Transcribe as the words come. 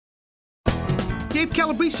Dave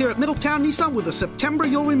Calabrese here at Middletown Nissan with a September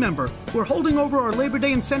you'll remember. We're holding over our Labor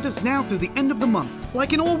Day incentives now through the end of the month.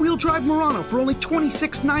 Like an all-wheel drive Murano for only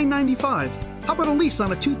 $26,995. How about a lease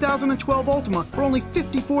on a 2012 Altima for only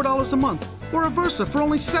 $54 a month? Or a Versa for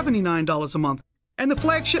only $79 a month? And the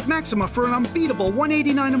flagship Maxima for an unbeatable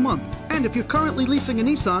 $189 a month. And if you're currently leasing a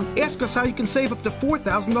Nissan, ask us how you can save up to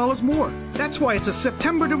 $4,000 more. That's why it's a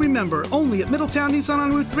September to remember, only at Middletown Nissan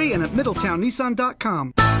on Route 3 and at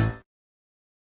MiddletownNissan.com.